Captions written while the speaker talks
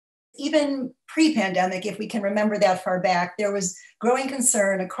even pre-pandemic, if we can remember that far back, there was growing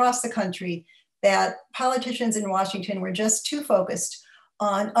concern across the country that politicians in Washington were just too focused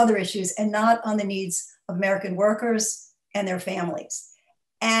on other issues and not on the needs of American workers and their families.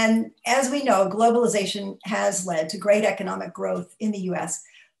 And as we know, globalization has led to great economic growth in the US,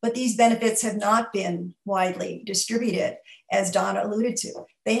 but these benefits have not been widely distributed, as Donna alluded to.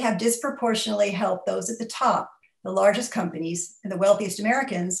 They have disproportionately helped those at the top, the largest companies and the wealthiest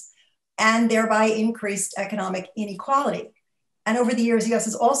Americans, and thereby increased economic inequality. And over the years, the US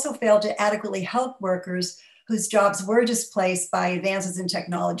has also failed to adequately help workers whose jobs were displaced by advances in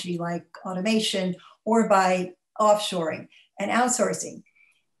technology like automation or by offshoring and outsourcing.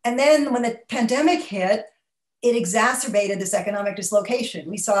 And then when the pandemic hit, it exacerbated this economic dislocation.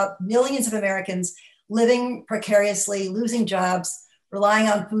 We saw millions of Americans living precariously, losing jobs, relying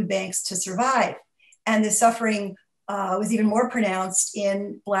on food banks to survive. And the suffering was even more pronounced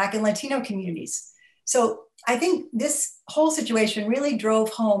in Black and Latino communities. So I think this whole situation really drove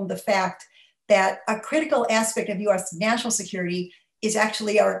home the fact that a critical aspect of US national security is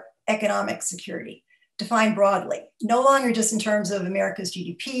actually our economic security, defined broadly, no longer just in terms of America's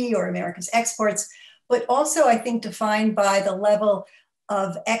GDP or America's exports, but also I think defined by the level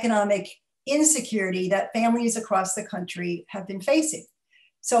of economic insecurity that families across the country have been facing.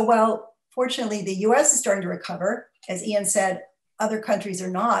 So while fortunately the US is starting to recover, as Ian said, other countries are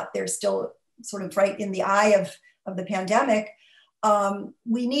not, they're still sort of right in the eye of the pandemic.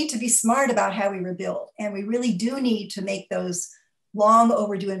 We need to be smart about how we rebuild. And we really do need to make those long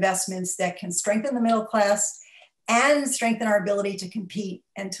overdue investments that can strengthen the middle class and strengthen our ability to compete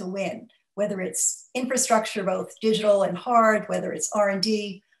and to win, whether it's infrastructure, both digital and hard, whether it's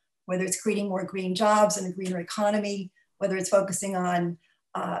R&D, whether it's creating more green jobs and a greener economy, whether it's focusing on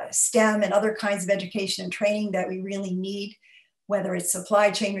STEM and other kinds of education and training that we really need, whether it's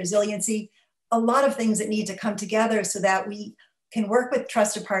supply chain resiliency, a lot of things that need to come together so that we can work with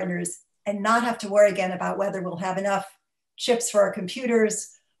trusted partners and not have to worry again about whether we'll have enough chips for our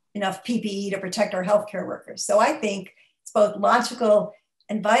computers, enough PPE to protect our healthcare workers. So I think it's both logical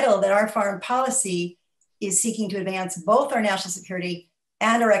and vital that our foreign policy is seeking to advance both our national security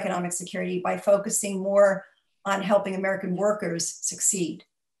and our economic security by focusing more on helping American workers succeed.